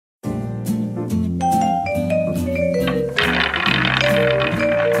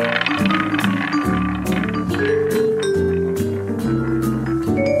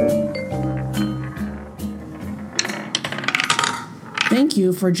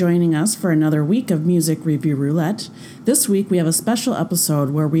for joining us for another week of Music Review Roulette. This week we have a special episode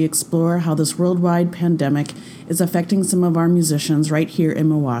where we explore how this worldwide pandemic is affecting some of our musicians right here in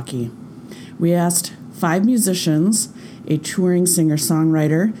Milwaukee. We asked 5 musicians, a touring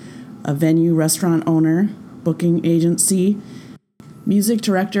singer-songwriter, a venue restaurant owner, booking agency, music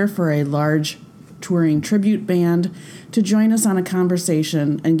director for a large touring tribute band, to join us on a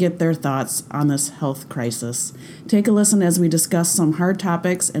conversation and get their thoughts on this health crisis. Take a listen as we discuss some hard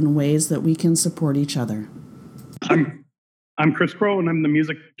topics and ways that we can support each other. I'm Chris Crow, and I'm the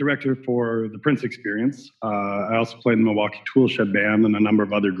music director for the Prince Experience. I also play in the Milwaukee Toolshed Band and a number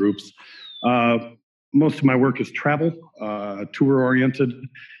of other groups. Most of my work is travel, tour-oriented,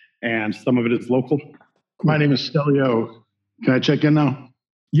 and some of it is local. My name is Stelio. Can I check in now?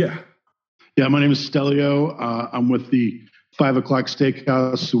 Yeah, my name is Stelio. I'm with the 5 O'Clock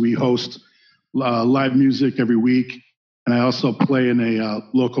Steakhouse. We host live music every week. And I also play in a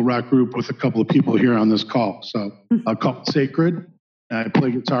local rock group with a couple of people here on this call. So I'll call it Sacred. I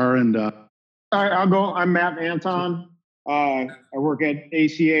play guitar and... All right, I'll go. I'm Matt Anton. I work at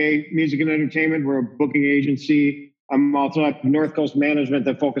ACA Music and Entertainment. We're a booking agency. I'm also at North Coast Management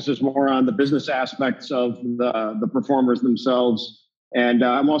that focuses more on the business aspects of the performers themselves. And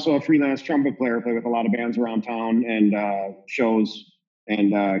I'm also a freelance trumpet player. I play with a lot of bands around town and shows,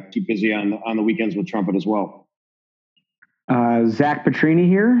 and keep busy on the weekends with trumpet as well. Zach Petrini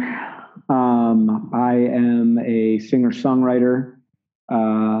here. I am a singer-songwriter.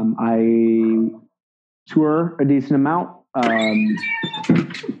 I tour a decent amount. So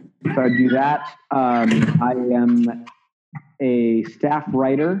I do that. I am a staff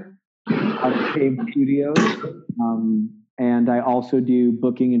writer at Cave Studios. And I also do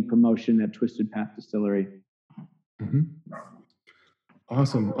booking and promotion at Twisted Path Distillery. Mm-hmm.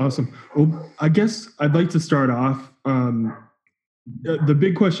 Awesome. Well, I guess I'd like to start off. The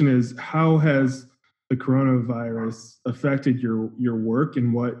big question is, how has the coronavirus affected your work,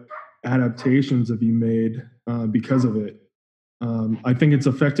 and what adaptations have you made because of it? I think it's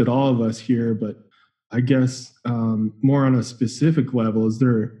affected all of us here, but I guess more on a specific level, is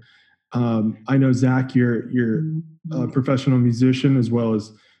there... I know, Zach, you're a professional musician as well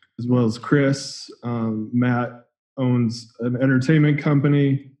as Chris. Matt owns an entertainment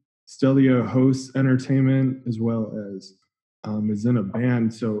company. Stelio hosts entertainment as well as is in a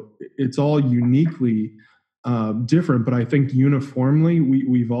band. So it's all uniquely different, but I think uniformly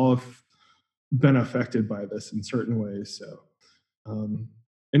we've all been affected by this in certain ways. So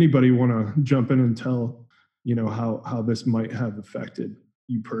anybody want to jump in and tell, how this might have affected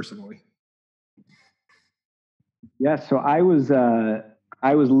you personally? Yeah, so I was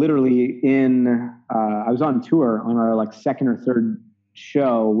literally I was on tour on our second or third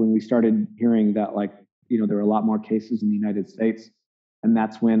show when we started hearing that there were a lot more cases in the United States, and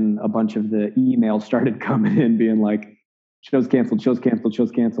that's when a bunch of the emails started coming in being like, shows canceled.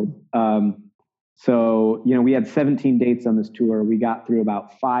 So we had 17 dates on this tour. We got through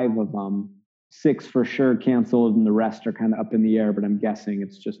about 5 of them. 6 for sure canceled, and the rest are kind of up in the air, but I'm guessing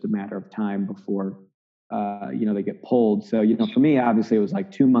it's just a matter of time before, they get pulled. So, for me, obviously it was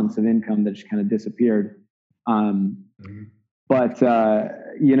 2 months of income that just kind of disappeared. But,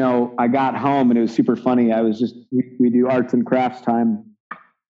 I got home and it was super funny. We do arts and crafts time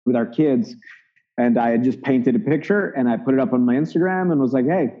with our kids, and I had just painted a picture and I put it up on my Instagram and was like,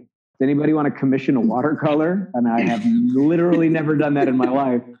 hey, does anybody want to commission a watercolor? And I have literally never done that in my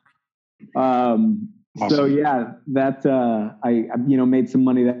life. Awesome. So yeah, that, I made some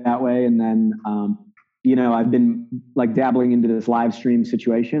money that way. And then, I've been dabbling into this live stream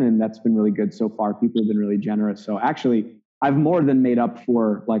situation, and that's been really good so far. People have been really generous. So actually I've more than made up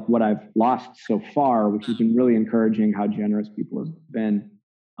for what I've lost so far, which has been really encouraging how generous people have been.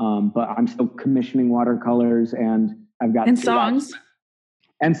 But I'm still commissioning watercolors, and I've got songs.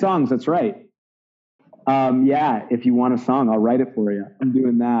 That's right. If you want a song, I'll write it for you. I'm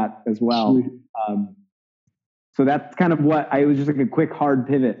doing that as well. So that's kind of what it was, just a quick hard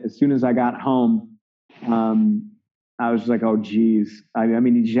pivot. As soon as I got home, I was just like, oh geez. I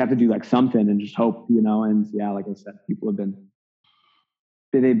mean, you just have to do something and just hope, and yeah, like I said, people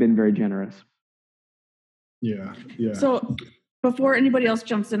they've been very generous. Yeah. So before anybody else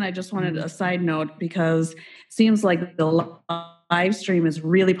jumps in, I just wanted a side note, because it seems like the live stream is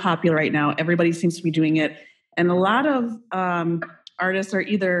really popular right now. Everybody seems to be doing it. And a lot of artists are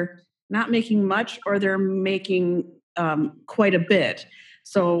either not making much or they're making quite a bit.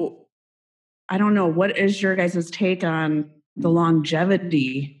 So I don't know, what is your guys' take on the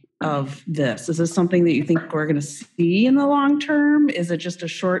longevity of this? Is this something that you think we're going to see in the long term? Is it just a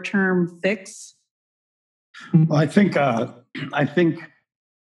short-term fix? Well, I think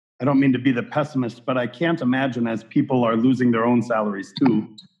I don't mean to be the pessimist, but I can't imagine, as people are losing their own salaries too,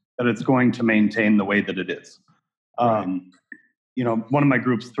 that it's going to maintain the way that it is. You know, one of my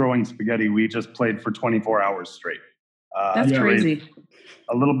groups, Throwing Spaghetti, we just played for 24 hours straight. That's crazy.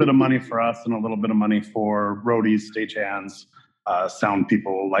 A little bit of money for us and a little bit of money for roadies, stagehands, sound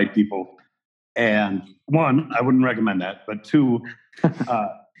people, light people. And one, I wouldn't recommend that. But two,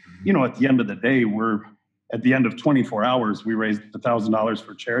 you know, at the end of the day, at the end of 24 hours, we raised $1,000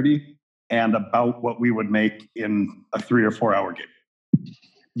 for charity and about what we would make in a 3 or 4 hour gig.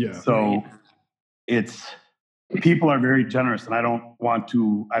 Yeah. So people are very generous, and I don't want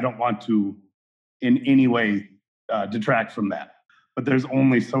to in any way detract from that. But there's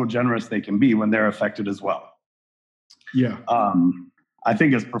only so generous they can be when they're affected as well. Yeah. I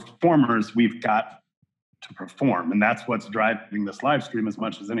think as performers, we've got to perform, and that's what's driving this live stream as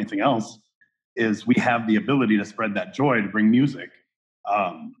much as anything else, is we have the ability to spread that joy, to bring music.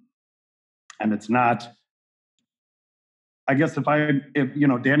 And it's not, I guess if you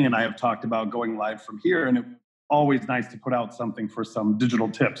know, Danny and I have talked about going live from here, and it's always nice to put out something for some digital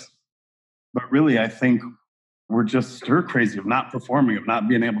tips. But really, I think we're just stir crazy of not performing, of not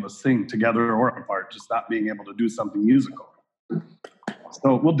being able to sing together or apart, just not being able to do something musical.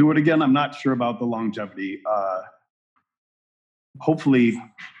 So we'll do it again. I'm not sure about the longevity. Hopefully,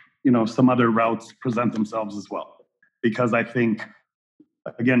 you know, some other routes present themselves as well. Because I think,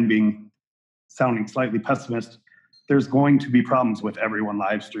 again, sounding slightly pessimist, there's going to be problems with everyone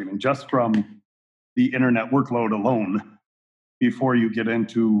live streaming just from the internet workload alone before you get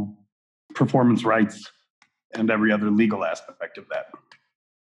into performance rights and every other legal aspect of that.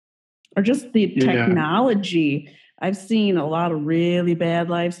 Or just the technology. I've seen a lot of really bad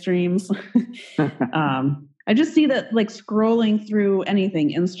live streams. I just see that, like, scrolling through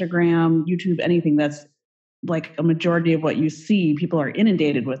anything, Instagram, YouTube, anything that's like a majority of what you see, people are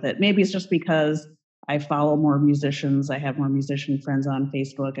inundated with it. Maybe it's just because I follow more musicians. I have more musician friends on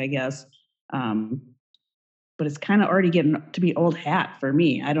Facebook, I guess. But it's kind of already getting to be old hat for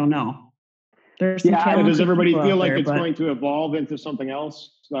me. I don't know. There's some does everybody feel like it's but going to evolve into something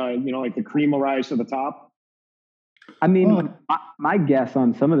else? You know, like the cream will rise to the top? I mean, my guess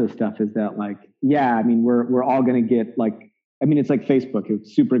on some of this stuff is that, like, yeah, I mean, we're all going to get, like, I mean, it's like Facebook.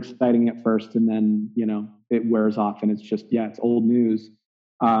 It's super exciting at first, and then, you know, it wears off, and it's just, it's old news.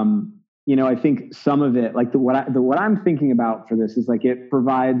 You know, I think some of it, like what I'm thinking about for this is, like, it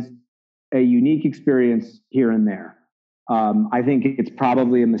provides a unique experience here and there. I think it's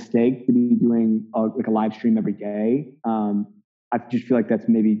probably a mistake to be doing a live stream every day. I just feel like that's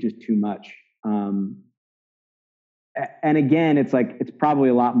maybe just too much. And again, it's like, it's probably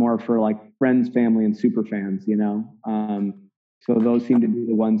a lot more for, like, friends, family, and super fans, you know? So those seem to be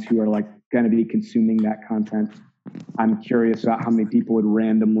the ones who are, like, going to be consuming that content. I'm curious about how many people would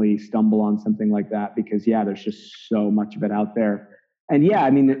randomly stumble on something like that, because there's just so much of it out there. And I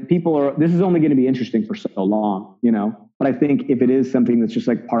mean, this is only going to be interesting for so long, you know? But I think if it is something that's just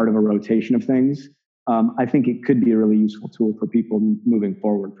like part of a rotation of things, I think it could be a really useful tool for people moving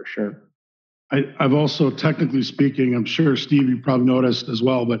forward, for sure. I've also, technically speaking, I'm sure, Steve, you probably noticed as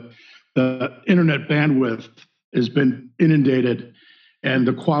well, but the internet bandwidth has been inundated, and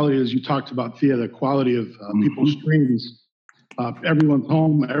the quality, as you talked about, Thea, the quality of people's streams, everyone's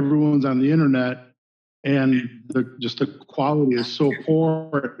home, everyone's on the internet, and the quality is so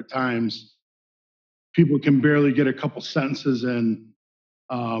poor at times. People can barely get a couple sentences in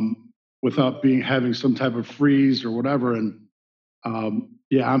without having some type of freeze or whatever. And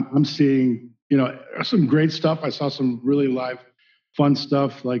I'm seeing, you know, some great stuff. I saw some really live, fun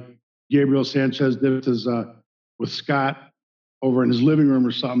stuff, like Gabriel Sanchez did with Scott over in his living room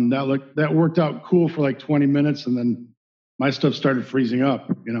or something. That worked out cool for like 20 minutes, and then my stuff started freezing up,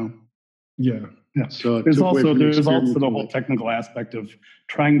 you know. Yeah. So there's also the whole technical aspect of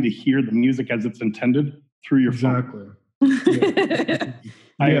trying to hear the music as it's intended through your phone. We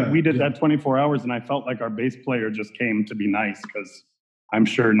did that 24 hours, and I felt like our bass player just came to be nice, because I'm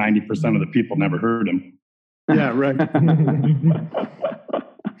sure 90% of the people never heard him. Yeah, right.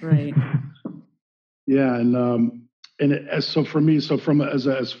 Right. Yeah, so for me,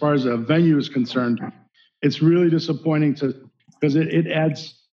 as far as a venue is concerned, it's really disappointing because it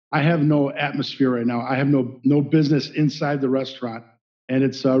adds. I have no atmosphere right now. I have no business inside the restaurant, and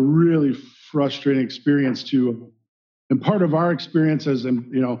it's a really frustrating experience and part of our experience as, you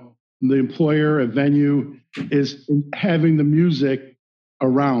know, the employer, a venue, is having the music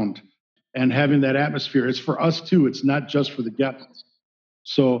around and having that atmosphere. It's for us too. It's not just for the guests.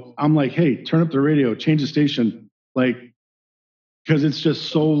 So I'm like, hey, turn up the radio, change the station, like, because it's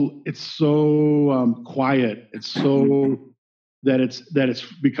just so quiet. It's so that it's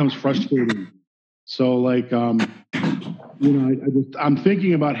becomes frustrating. So like, I'm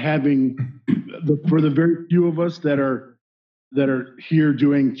thinking about having for the very few of us that are here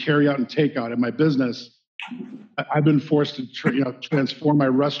doing carry out and takeout at my business, I've been forced to transform my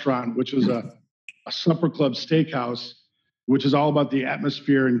restaurant, which is a supper club steakhouse, which is all about the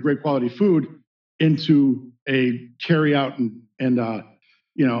atmosphere and great quality food, into a carry out and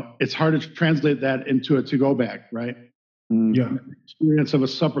it's hard to translate that into a to-go bag, right? Yeah. Experience of a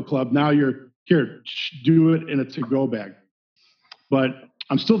supper club. Now you're here, do it in a to-go bag. But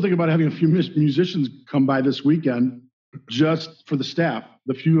I'm still thinking about having a few musicians come by this weekend just for the staff,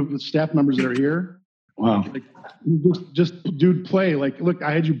 the few of the staff members that are here. Wow. Like, just dude, play. Like, look,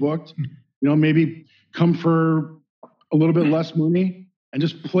 I had you booked, maybe come for a little bit less money and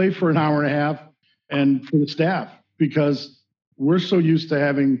just play for an hour and a half and for the staff, because we're so used to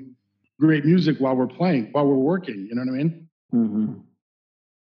having great music while we're playing, while we're working, you know what I mean? Mm-hmm.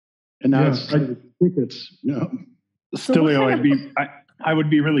 And now it's tickets, Stilio, I would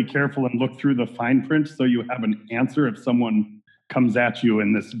be really careful and look through the fine print so you have an answer if someone comes at you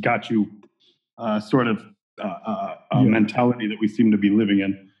and this got you sort of mentality that we seem to be living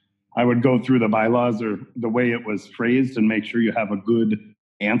in. I would go through the bylaws or the way it was phrased and make sure you have a good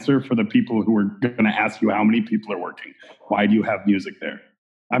answer for the people who are going to ask you how many people are working. Why do you have music there?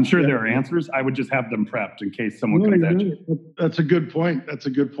 I'm sure there are answers. I would just have them prepped in case someone comes at you. That's a good point.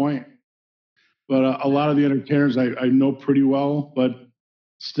 But a lot of the entertainers I know pretty well, but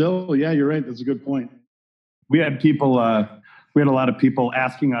still, yeah, you're right. That's a good point. We had a lot of people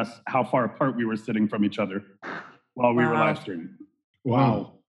asking us how far apart we were sitting from each other while we were live streaming.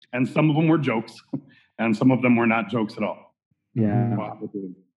 Wow. And some of them were jokes and some of them were not jokes at all. Yeah. Wow.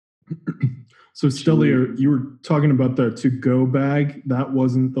 So Stilio, you were talking about the to-go bag. That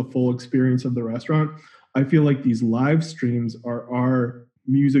wasn't the full experience of the restaurant. I feel like these live streams are our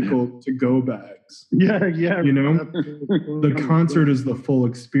musical to-go bags. Yeah. The concert is the full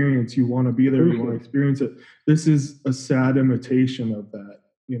experience. You want to be there. You want to experience it. This is a sad imitation of that,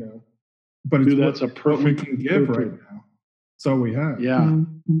 But it's that's what we can give right now. That's all we have. Yeah.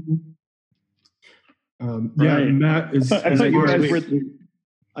 Right. And Matt is.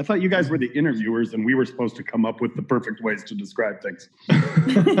 I thought you guys were the interviewers and we were supposed to come up with the perfect ways to describe things.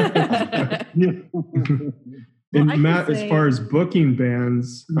 And Matt, as far as booking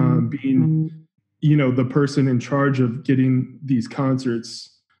bands, being, the person in charge of getting these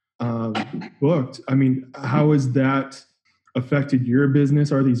concerts booked, I mean, how has that affected your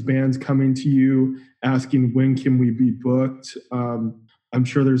business? Are these bands coming to you asking, when can we be booked? I'm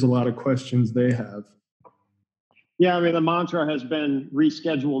sure there's a lot of questions they have. Yeah, I mean, the mantra has been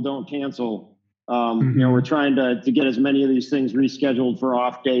reschedule, don't cancel. We're trying to get as many of these things rescheduled for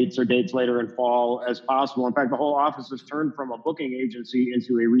off dates or dates later in fall as possible. In fact, the whole office has turned from a booking agency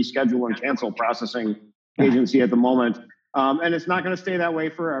into a reschedule and cancel processing agency at the moment. And it's not going to stay that way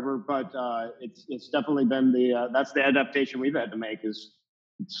forever, but it's definitely been that's the adaptation we've had to make. Is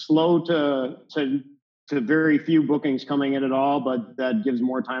slow to very few bookings coming in at all, but that gives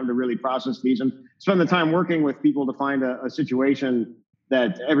more time to really process these and spend the time working with people to find a situation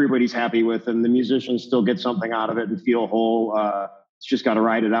that everybody's happy with and the musicians still get something out of it and feel whole. It's just got to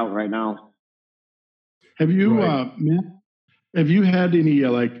ride it out right now. Have you, Matt, have you had any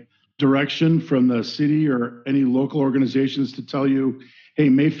direction from the city or any local organizations to tell you, hey,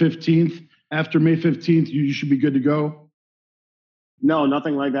 May 15th, after May 15th, you should be good to go? No,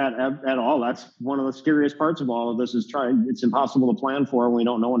 nothing like that at all. That's one of the scariest parts of all of this is it's impossible to plan for when we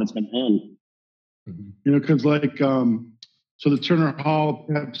don't know when it's going to end. Because so the Turner Hall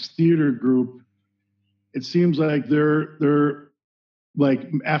Pepsi Theater Group, it seems like they're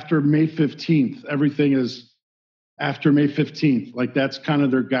like after May 15th, everything is after May 15th. Like that's kind of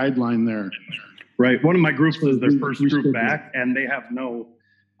their guideline there. Right. One of my groups is their first group back and they have no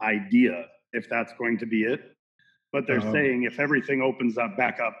idea if that's going to be it. But they're saying if everything opens up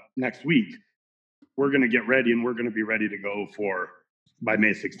back up next week, we're going to get ready and we're going to be ready to go by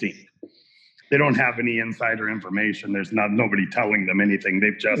May 16th. They don't have any insider information. There's nobody telling them anything.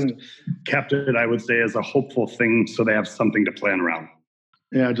 They've just kept it, I would say, as a hopeful thing so they have something to plan around.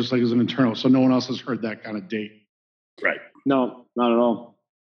 Yeah, just like as an internal. So no one else has heard that kind of date. Right. No, not at all.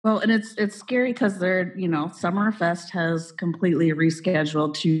 Well, and it's scary because Summerfest has completely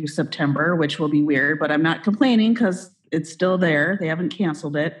rescheduled to September, which will be weird, but I'm not complaining because it's still there. They haven't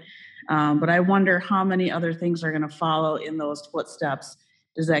canceled it. But I wonder how many other things are going to follow in those footsteps.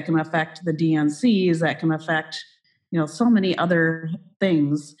 Is that going to affect the DNC? Is that going to affect, so many other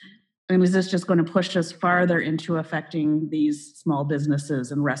things? And is this just going to push us farther into affecting these small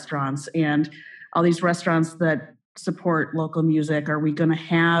businesses and restaurants and all these restaurants that support local music? Are we going to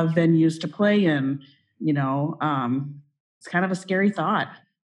have venues to play in? It's kind of a scary thought.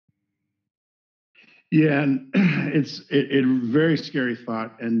 Yeah, and it's a very scary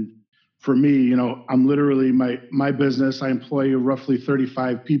thought. And for me, I'm literally my business. I employ roughly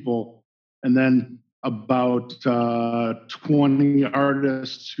 35 people, and then about 20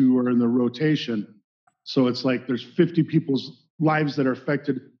 artists who are in the rotation. So it's like there's 50 people's lives that are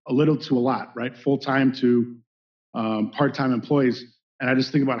affected, a little to a lot, right? Full time to part-time employees, and I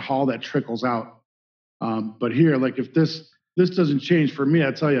just think about how that trickles out. But here, like if this doesn't change for me,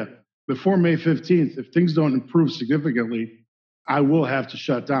 I tell you, before May 15th, if things don't improve significantly, I will have to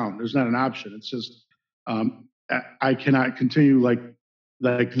shut down. There's not an option. It's just I cannot continue like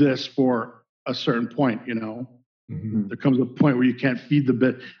this for a certain point. Mm-hmm. There comes a point where you can't feed the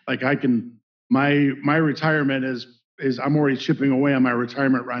bit. Like I can, my retirement is I'm already chipping away on my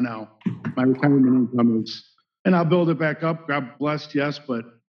retirement right now. My retirement income is, and I'll build it back up. God bless, yes, but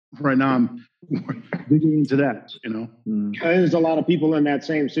right now I'm digging into that. I think there's a lot of people in that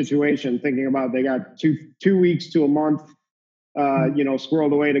same situation thinking about they got two weeks to a month,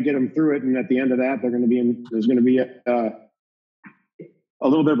 squirreled away to get them through it, and at the end of that, there's going to be a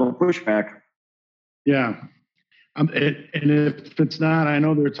little bit of a pushback. Yeah. And if it's not, I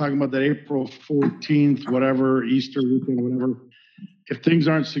know they were talking about that April 14th, whatever, Easter weekend, whatever. If things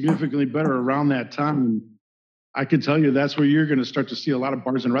aren't significantly better around that time, I can tell you that's where you're going to start to see a lot of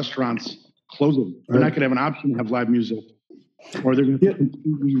bars and restaurants closing. They're not going to have an option to have live music, or they're going to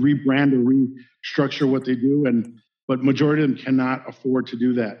completely rebrand or restructure what they do. But majority of them cannot afford to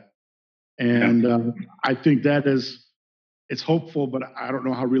do that. And I think it's hopeful, but I don't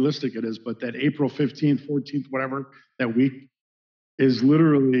know how realistic it is. But that April 15th, 14th, whatever, that week is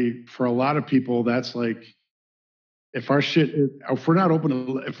literally, for a lot of people, that's like, if we're not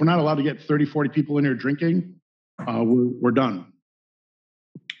allowed to get 30, 40 people in here drinking, we're done.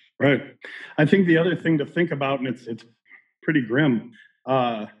 Right. I think the other thing to think about, and it's pretty grim,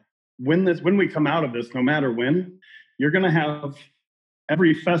 when we come out of this, no matter when, you're going to have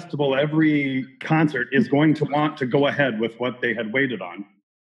every festival, every concert is going to want to go ahead with what they had waited on.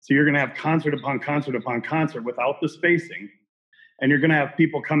 So you're going to have concert upon concert upon concert without the spacing. And you're going to have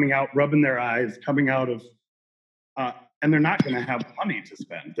people coming out, rubbing their eyes, coming out of, and they're not going to have money to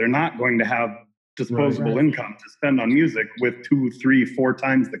spend. They're not going to have disposable income to spend on music with 2, 3, 4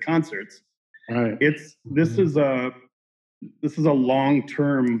 times the concerts. Right. This is a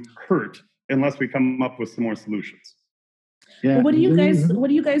long-term hurt unless we come up with some more solutions. Yeah. Well, what do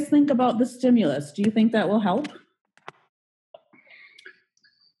you guys think about the stimulus? Do you think that will help?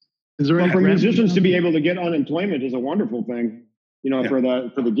 For musicians to be able to get unemployment is a wonderful thing. For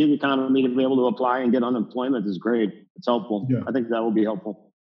the gig economy to be able to apply and get unemployment is great. It's helpful. Yeah. I think that will be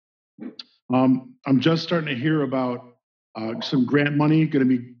helpful. I'm just starting to hear about some grant money. They're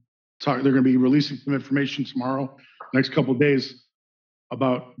going to be releasing some information tomorrow, next couple of days,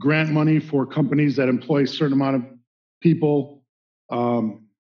 about grant money for companies that employ a certain amount of people.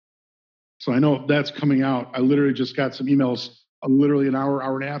 So I know that's coming out. I literally just got some emails literally an hour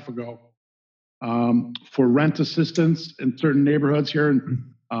and a half ago for rent assistance in certain neighborhoods here, and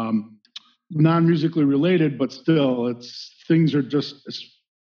non-musically related, but still, things are just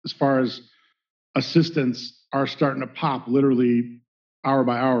as far as assistance are starting to pop literally hour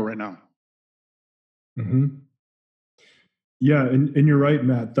by hour right now. Mm-hmm. Yeah, and you're right,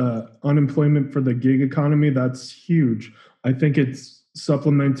 Matt. The unemployment for the gig economy, that's huge. I think it's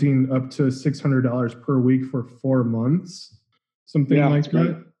supplementing up to $600 per week for 4 months, something like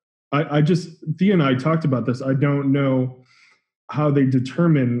that. I just, Thea and I talked about this. I don't know how they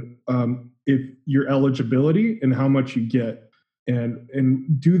determine if your eligibility and how much you get.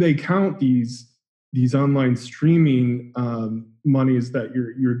 And do they count these online streaming monies that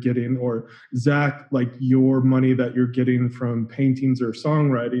you're getting, or Zach, like your money that you're getting from paintings or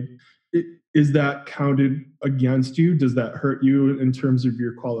songwriting, is that counted against you? Does that hurt you in terms of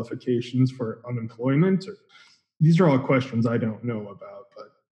your qualifications for unemployment? Or, these are all questions I don't know about.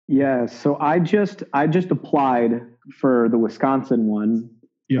 But yeah, so I just applied for the Wisconsin one,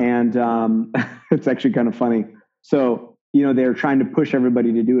 and it's actually kind of funny. So they're trying to push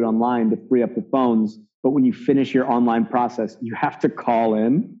everybody to do it online to free up the phones. But when you finish your online process, you have to call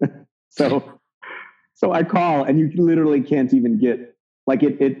in. So I call, and you literally can't even get, like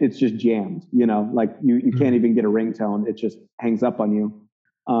it's just jammed, like you can't even get a ringtone. It just hangs up on you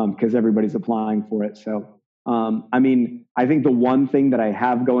because everybody's applying for it. So, I think the one thing that I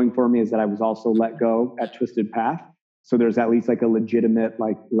have going for me is that I was also let go at Twisted Path. So there's at least like a legitimate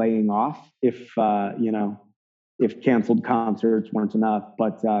like laying off if canceled concerts weren't enough.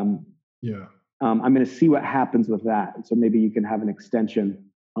 But I'm going to see what happens with that. And so maybe you can have an extension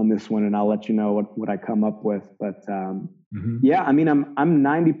on this one, and I'll let you know what I come up with. But yeah, I mean, I'm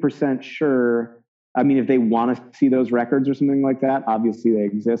 90% sure. I mean, if they want to see those records or something like that, obviously they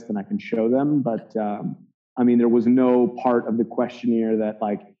exist and I can show them. But I mean, there was no part of the questionnaire that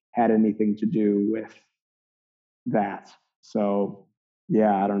like had anything to do with that. So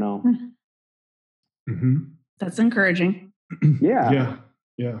yeah, I don't know. That's encouraging. Yeah.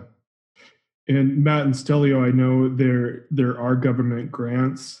 And Matt and Stelio, I know there are government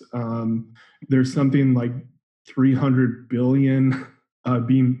grants. There's something like $300 billion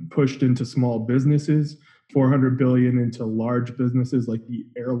being pushed into small businesses, $400 billion into large businesses like the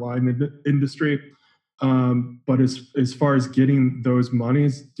airline industry. But as far as getting those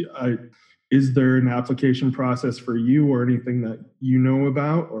monies, is there an application process for you or anything that you know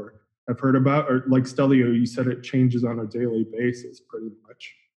about or have heard about? Or like Stelio, you said it changes on a daily basis pretty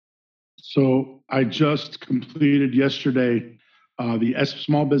much. So I just completed yesterday the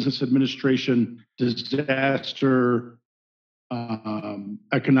Small Business Administration Disaster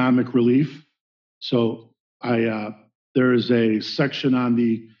Economic Relief. So there is a section on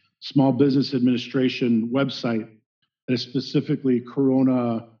the Small Business Administration website that is specifically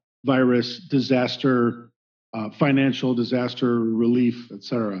coronavirus disaster, financial disaster relief, et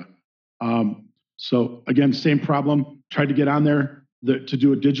cetera. So again, same problem. Tried to get on there to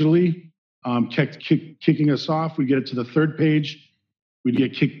do it digitally. Kept kicking us off. We get it to the third page, we'd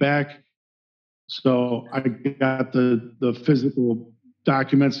get kicked back. So I got the physical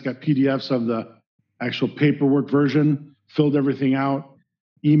documents, got PDFs of the actual paperwork version, filled everything out,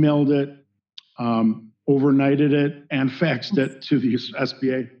 emailed it, overnighted it, and faxed it to the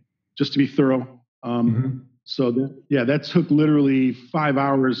SBA just to be thorough. So that took literally 5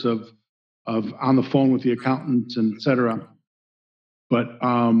 hours of on the phone with the accountants and et cetera. But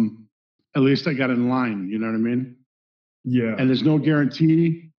at least I got in line, you know what I mean? Yeah. And there's no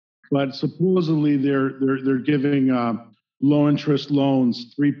guarantee, but supposedly they're giving low interest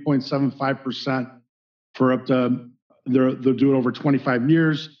loans, 3.75% for up to, they'll do it over 25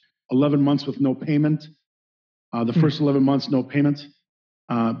 years, 11 months with no payment. The first 11 months, no payment.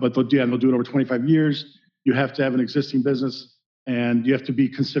 But they'll do it over 25 years. You have to have an existing business and you have to be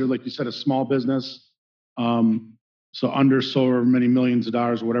considered, like you said, a small business. So under so many millions of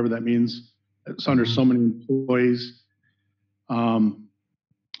dollars, or whatever that means. It's under so many employees.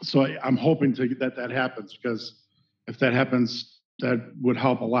 So I'm hoping that happens, because if that happens, that would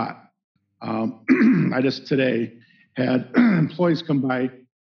help a lot. I just today had employees come by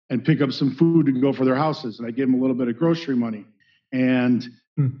and pick up some food to go for their houses, and I gave them a little bit of grocery money, and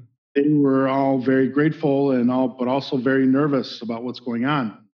they were all very grateful but also very nervous about what's going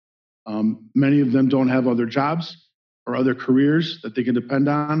on. Many of them don't have other jobs or other careers that they can depend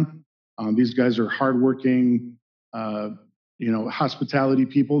on. These guys are hardworking, hospitality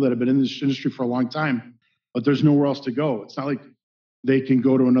people that have been in this industry for a long time, but there's nowhere else to go. It's not like they can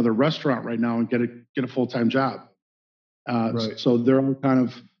go to another restaurant right now and get a full-time job. Right. So they're all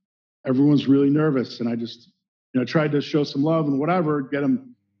everyone's really nervous. And I just, tried to show some love and whatever, get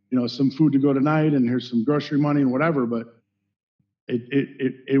them, some food to go tonight, and here's some grocery money and whatever. But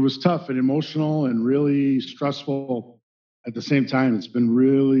it was tough and emotional and really stressful at the same time. It's been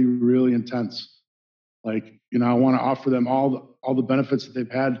really, really intense. Like, I want to offer them all the benefits that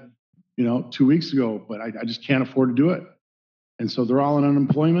they've had, 2 weeks ago, but I just can't afford to do it. And so they're all in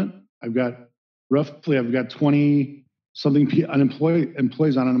unemployment. I've got 20 something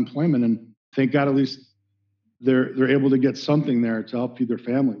employees on unemployment, and thank God at least they're able to get something there to help feed their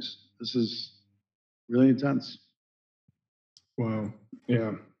families. This is really intense. Wow.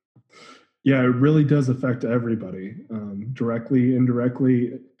 Yeah. Yeah, it really does affect everybody, directly, indirectly.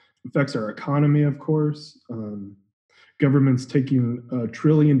 It affects our economy, of course. Government's taking $1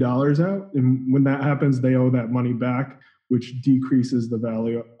 trillion out, and when that happens, they owe that money back, which decreases the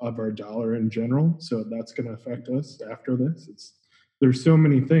value of our dollar in general. So that's going to affect us after this. There's so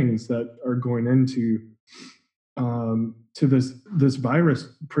many things that are going into to this virus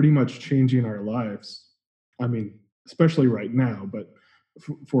pretty much changing our lives. I mean, especially right now, but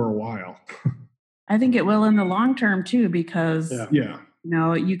for a while. I think it will in the long term too, because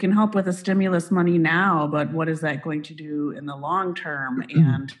you can help with the stimulus money now, but what is that going to do in the long term?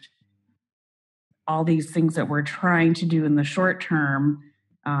 And all these things that we're trying to do in the short term,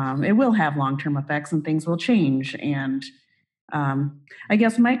 it will have long-term effects and things will change. And I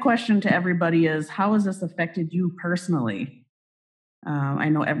guess my question to everybody is, how has this affected you personally? I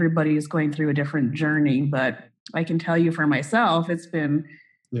know everybody is going through a different journey, but I can tell you for myself, it's been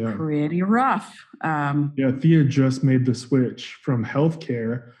pretty rough. Thea just made the switch from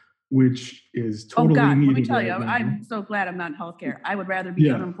healthcare, which is Oh totally God, let me needed tell you, right now. I'm so glad I'm not in healthcare. I would rather be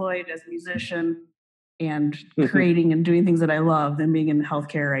Yeah. unemployed as a musician and creating and doing things that I love than being in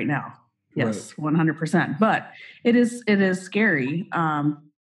healthcare right now. Yes, 100%. But it is scary.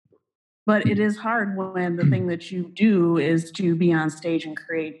 But it is hard when the thing that you do is to be on stage and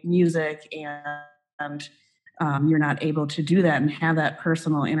create music, and you're not able to do that and have that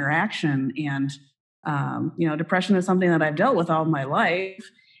personal interaction. And depression is something that I've dealt with all my life,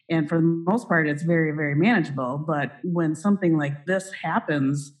 and for the most part, it's very, very manageable. But when something like this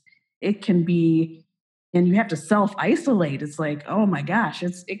happens, it can be, and you have to self-isolate. It's like, oh my gosh,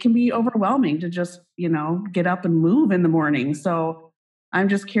 it can be overwhelming to just get up and move in the morning. So I'm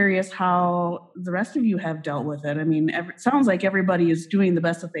just curious how the rest of you have dealt with it. I mean, it sounds like everybody is doing the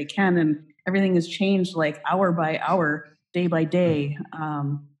best that they can, and everything has changed like hour by hour, day by day.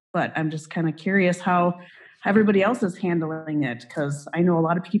 But I'm just kind of curious how everybody else is handling it, because I know a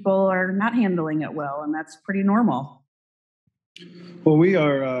lot of people are not handling it well, and that's pretty normal. Well, we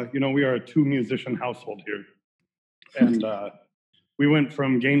are a 2-musician household here, and we went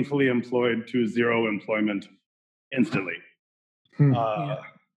from gainfully employed to 0 employment instantly.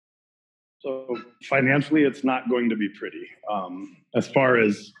 So financially, it's not going to be pretty. As far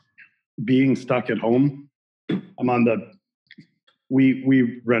as being stuck at home,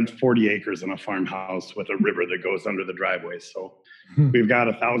 we rent 40 acres in a farmhouse with a river that goes under the driveway. So we've got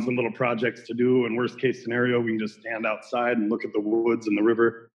 1,000 little projects to do. And worst case scenario, we can just stand outside and look at the woods and the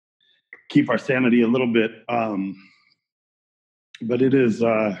river, keep our sanity a little bit. But it is,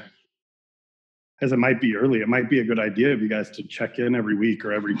 as it might be early, it might be a good idea of you guys to check in every week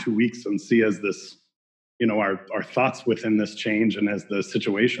or every 2 weeks and see as this, our thoughts within this change and as the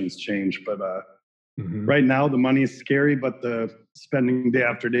situations change. But right now, the money's scary, but the spending day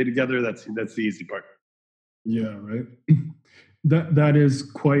after day together, that's the easy part. Yeah, right. That is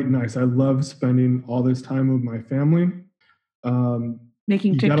quite nice. I love spending all this time with my family.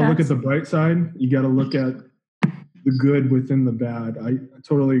 Making TikToks. You got to look at the bright side. You got to look at the good within the bad. I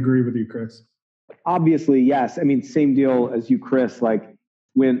totally agree with you, Chris. Obviously, yes. I mean, same deal as you, Chris. Like,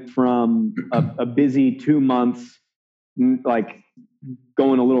 went from a busy 2 months, like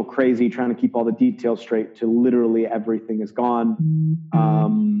going a little crazy, trying to keep all the details straight, to literally everything is gone.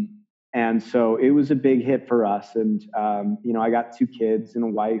 And so it was a big hit for us. And, I got 2 kids and a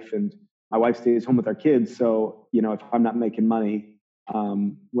wife, and my wife stays home with our kids. So, if I'm not making money,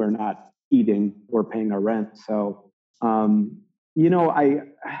 we're not eating or paying our rent. So,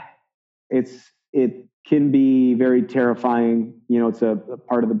 it can be very terrifying. It's a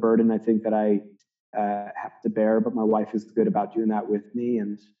part of the burden, I think, that I have to bear, but my wife is good about doing that with me.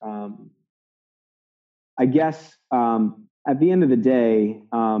 And I guess at the end of the day,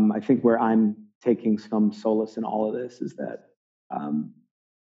 I think where I'm taking some solace in all of this is that,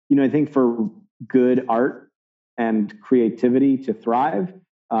 I think for good art and creativity to thrive,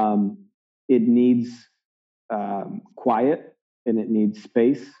 it needs quiet, and it needs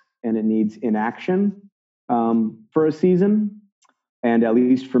space, and it needs inaction for a season. And at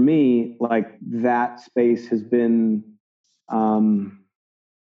least for me, like, that space has been,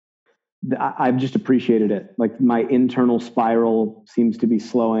 I've just appreciated it. Like, my internal spiral seems to be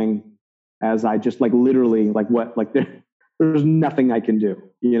slowing as I just literally there's nothing I can do,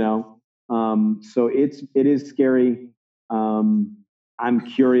 so it is scary. I'm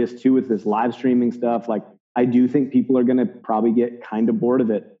curious too with this live streaming stuff. Like, I do think people are going to probably get kind of bored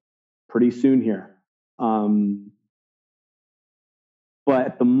of it pretty soon here. But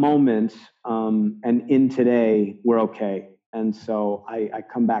at the moment, and in today, we're okay. And so I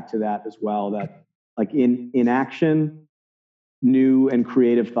come back to that as well, that like in action, new and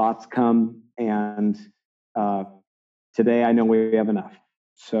creative thoughts come. And today I know we have enough.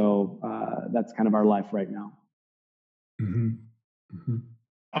 So that's kind of our life right now.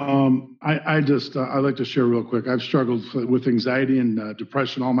 I'd like to share real quick. I've struggled with anxiety and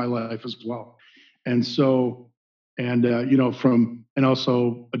depression all my life as well. And so, and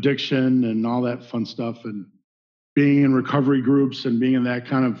also addiction and all that fun stuff, and being in recovery groups and being in that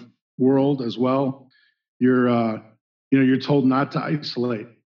kind of world as well. You're told not to isolate.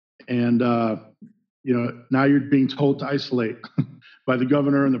 And, now you're being told to isolate by the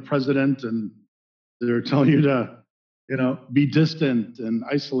governor and the president, and they're telling you to, be distant and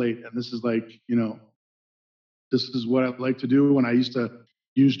isolate. And this is like, this is what I'd like to do when I used to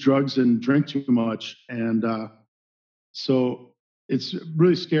use drugs and drink too much. And so it's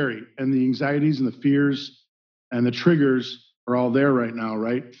really scary. And the anxieties and the fears and the triggers are all there right now,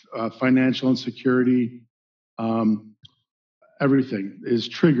 right? Financial insecurity, everything is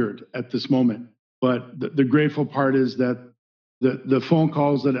triggered at this moment. But the grateful part is that the phone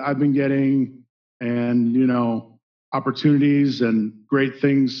calls that I've been getting, and opportunities and great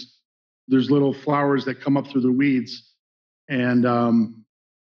things. There's little flowers that come up through the weeds, and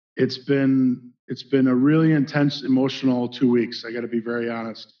it's been a really intense emotional 2 weeks. I got to be very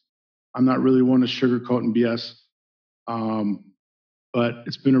honest. I'm not really one to sugarcoat and BS, but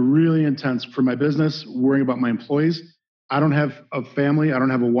it's been a really intense for my business, worrying about my employees. I don't have a family, I don't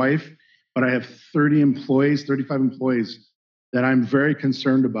have a wife, but I have 35 employees that I'm very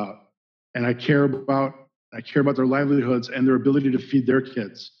concerned about, and I care about their livelihoods and their ability to feed their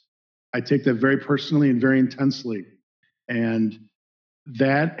kids. I take that very personally and very intensely. And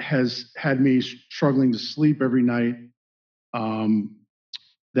that has had me struggling to sleep every night.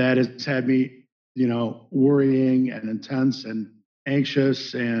 That has had me, worrying and intense and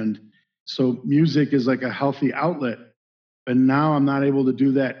anxious. And so music is like a healthy outlet, but now I'm not able to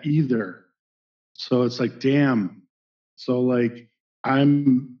do that either. So it's like, damn. So like,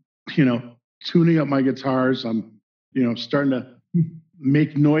 I'm, tuning up my guitars. I'm, starting to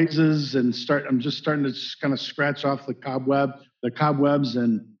make noises and I'm just starting to just kind of scratch off the cobwebs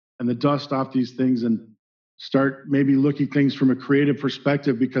and the dust off these things, and start maybe looking things from a creative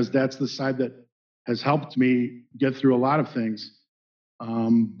perspective, because that's the side that has helped me get through a lot of things.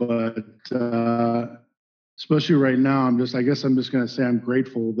 But especially right now, I guess I'm just going to say I'm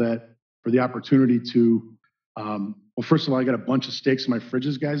grateful for the opportunity to, well, first of all, I got a bunch of steaks in my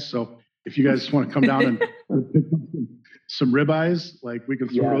fridges, guys. So if you guys want to come down and pick up some ribeyes, like we can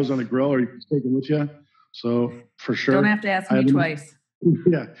throw those on the grill, or you can take them with you. So for sure. Don't have to ask me twice.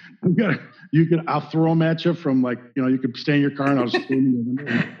 Yeah, I'll throw them at you from you could stay in your car and I'll just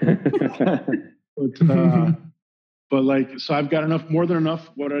but so I've got more than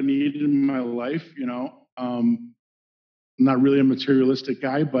enough what I need in my life. I'm not really a materialistic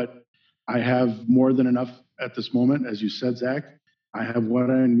guy, but I have more than enough at this moment. As you said, Zach, I have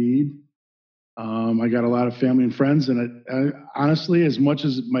what I need. I got a lot of family and friends, and I honestly, as much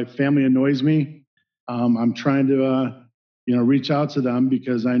as my family annoys me, I'm trying to reach out to them,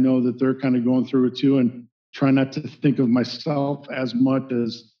 because I know that they're kind of going through it too, and try not to think of myself as much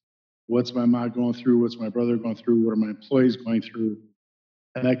as what's my mom going through, what's my brother going through, what are my employees going through.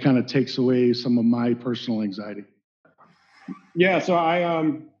 And that kind of takes away some of my personal anxiety. Yeah, so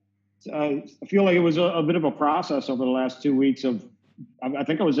I feel like it was a bit of a process over the last 2 weeks I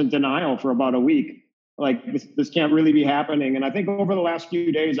think I was in denial for about a week. Like this can't really be happening. And I think over the last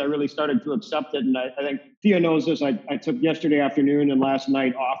few days, I really started to accept it. And I think Thea knows this. I took yesterday afternoon and last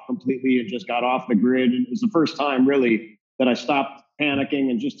night off completely and just got off the grid. And it was the first time really that I stopped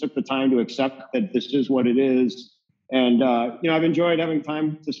panicking and just took the time to accept that this is what it is. And, I've enjoyed having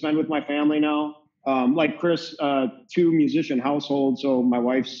time to spend with my family now. Like Chris, 2 musician household. So my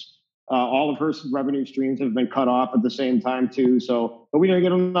wife's, all of her revenue streams have been cut off at the same time too. So, but we didn't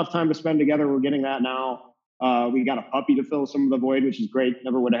get enough time to spend together. We're getting that now. We got a puppy to fill some of the void, which is great.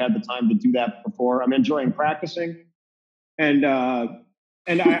 Never would have had the time to do that before. I'm enjoying practicing. And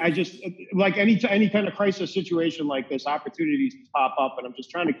I just, like any kind of crisis situation like this, opportunities pop up, and I'm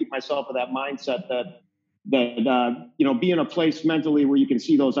just trying to keep myself in that mindset that be in a place mentally where you can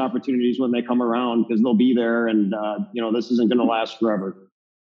see those opportunities when they come around, because they'll be there, and this isn't going to last forever.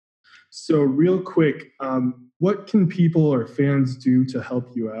 So real quick, what can people or fans do to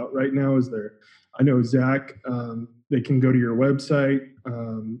help you out right now? I know Zach, they can go to your website.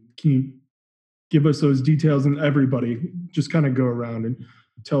 Can you give us those details, and everybody just kind of go around and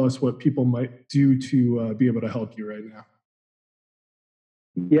tell us what people might do to be able to help you right now?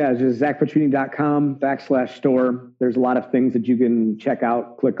 Yeah, just zachpetrini.com/store. There's a lot of things that you can check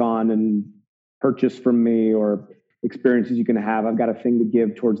out, click on, and purchase from me, or experiences you can have. I've got a thing to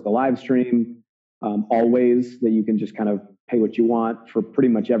give towards the live stream, always, that you can just kind of pay what you want for pretty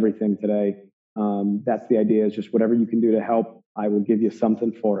much everything today. That's the idea, is just whatever you can do to help, I will give you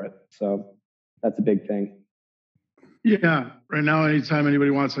something for it. So that's a big thing. Yeah, right now, anytime anybody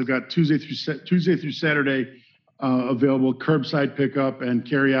wants, I've got Tuesday through Saturday available, curbside pickup and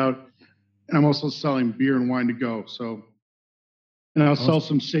carry out. And I'm also selling beer and wine to go. So, and I'll sell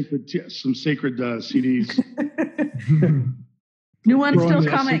some sacred CDs. New one's still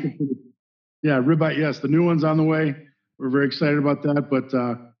coming. Yeah, ribeye. Yes, the new one's on the way. We're very excited about that. But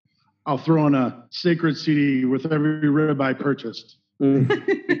I'll throw in a sacred CD with every ribeye purchased. We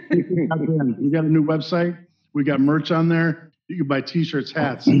got a new website. We got merch on there. You can buy T-shirts,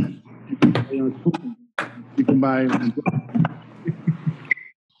 hats. You can buy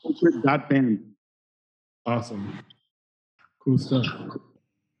 .band. Awesome. Cool stuff.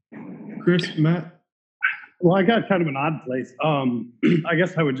 Chris, Matt? Well, I got kind of an odd place. I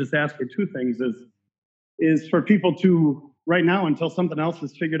guess I would just ask for 2 things: is for people to right now, until something else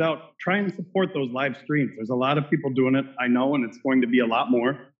is figured out, try and support those live streams. There's a lot of people doing it, I know, and it's going to be a lot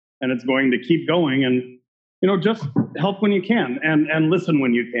more, and it's going to keep going. And, just help when you can and listen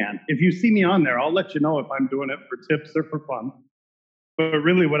when you can. If you see me on there, I'll let you know if I'm doing it for tips or for fun. But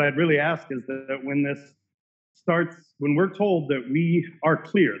really, what I'd really ask is that when this starts, when we're told that we are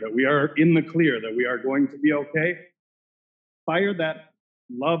clear, that we are in the clear, that we are going to be okay, fire that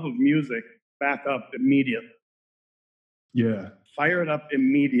love of music back up immediately. Yeah. Fire it up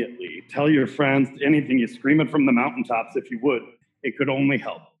immediately. Tell your friends anything. You scream it from the mountaintops if you would. It could only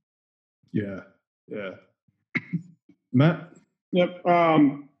help. Yeah. Matt? Yep.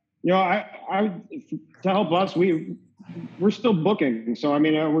 I to help us, we're still booking. So,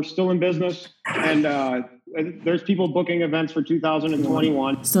 we're still in business, and there's people booking events for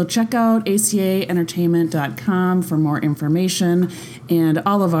 2021. So check out acaentertainment.com for more information, and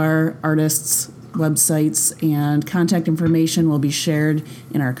all of our artists' websites and contact information will be shared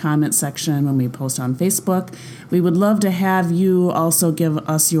in our comment section when we post on Facebook. We would love to have you also give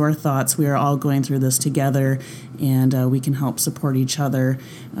us your thoughts. We are all going through this together, and we can help support each other.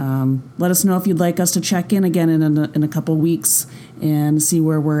 Let us know if you'd like us to check in again in a couple weeks and see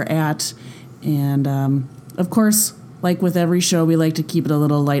where we're at. And of course, like with every show, we like to keep it a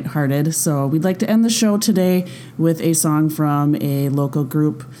little lighthearted. So we'd like to end the show today with a song from a local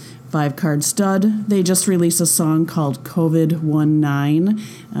group, 5 Card Stud. They just released a song called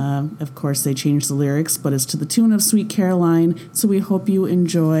COVID-19. Of course, they changed the lyrics, but it's to the tune of Sweet Caroline. So we hope you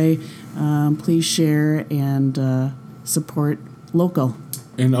enjoy. Please share and support local.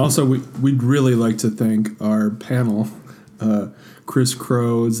 And also, we'd really like to thank our panel, Chris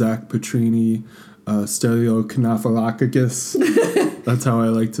Crow, Zach Petrini, Stelio Kanafalakakis. That's how I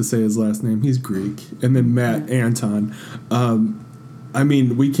like to say his last name. He's Greek. And then Matt Anton.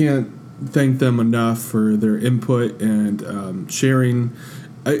 We can't thank them enough for their input and sharing.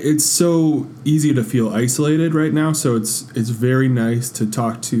 It's so easy to feel isolated right now, so it's very nice to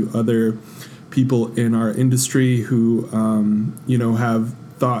talk to other people in our industry who have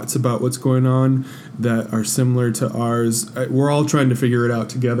thoughts about what's going on that are similar to ours. We're all trying to figure it out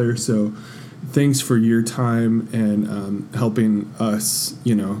together, so thanks for your time and helping us,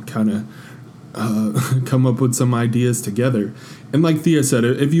 kind of come up with some ideas together. And like Thea said,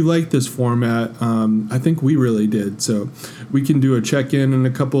 if you like this format, I think we really did. So we can do a check-in in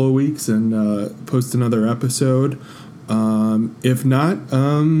a couple of weeks and post another episode. If not,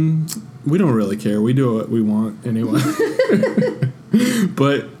 we don't really care. We do what we want anyway.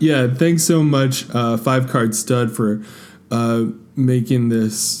 But yeah, thanks so much, 5 Card Stud, for making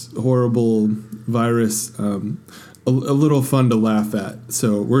this horrible virus a little fun to laugh at.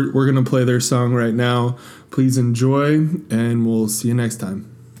 So we're going to play their song right now. Please enjoy, and we'll see you next time.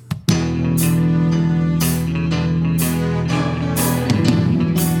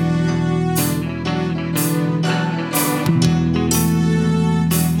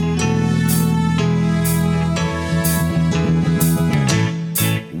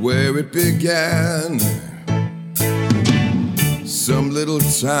 Where it began, some little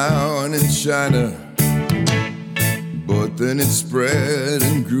town in China, but then it spread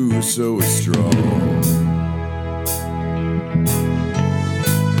and grew so strong.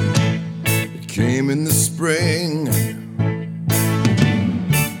 It came in the spring,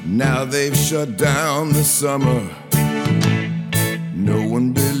 now they've shut down the summer. No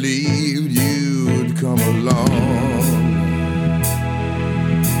one believed you'd come along.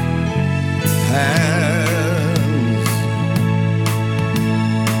 Hands,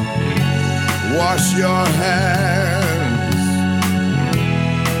 wash your hands,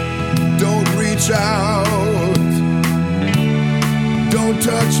 don't reach out, don't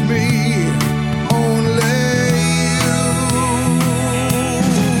touch me, only you.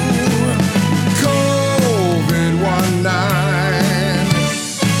 COVID-19,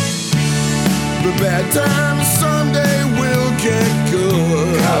 the bad times someday will get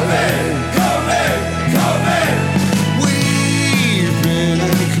good. COVID. We've been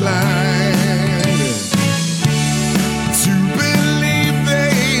inclined to believe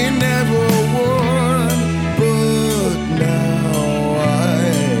they never would, but now I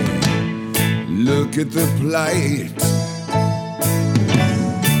look at the plight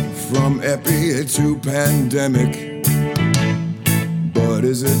from epi to pandemic. But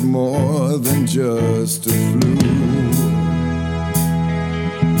is it more than just a flu?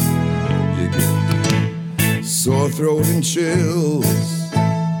 Sore throat and chills,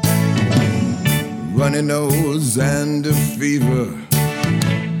 runny nose and a fever.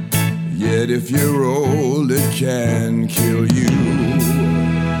 Yet if you're old, it can kill you.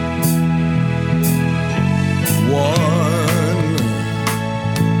 One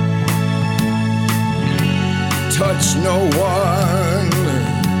touch no one.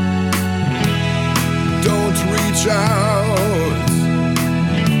 Don't reach out.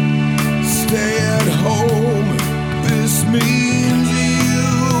 Stay at home. This means you.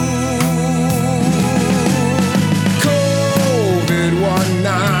 COVID-19.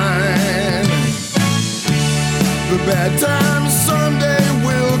 The bad times